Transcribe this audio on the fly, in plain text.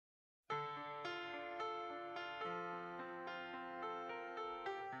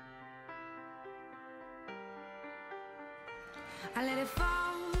I let it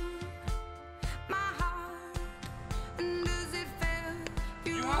fall, my heart, and as it fell,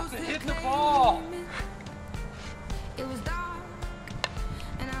 You have to hit the ball. It was dark,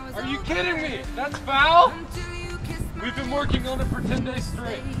 and I was Are you kidding me? That's foul? We've been working on it for 10 days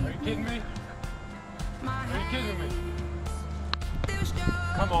straight. Are you kidding me? Are you kidding me?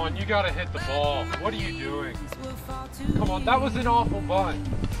 Come on, you gotta hit the ball. What are you doing? Come on, that was an awful bunt.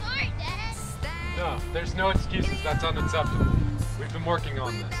 Sorry, Dad. No, there's no excuses. That's unacceptable. We've been working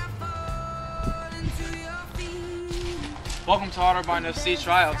on this. Welcome to Otterbein FC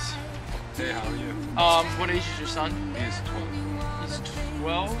Tryouts. Hey, how are you? What age is your son? He's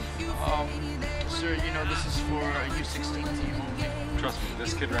 12. He's 12. Sir, you know this is for a U16 team only. Trust me,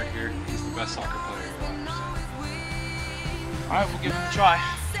 this kid right here, he's the best soccer player you'll ever see. Alright, we'll give him a try.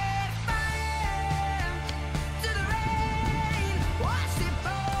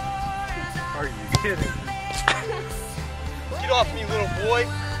 Are you kidding? Get off me, little boy.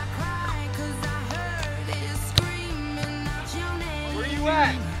 Where are you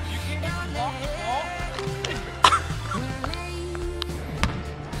at? You can't get off the ball?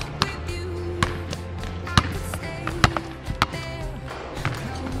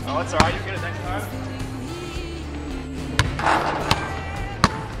 Oh, it's alright. You'll get it next time.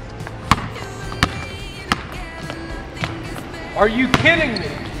 Are you kidding me?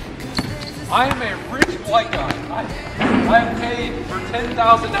 I am a rich white guy. I have paid for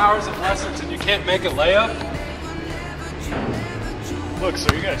 10,000 hours of lessons and you can't make a layup? Look,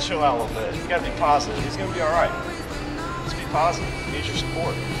 sir, you gotta chill out a little bit. You gotta be positive. He's gonna be alright. Just be positive. He needs your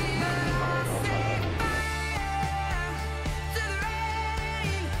support.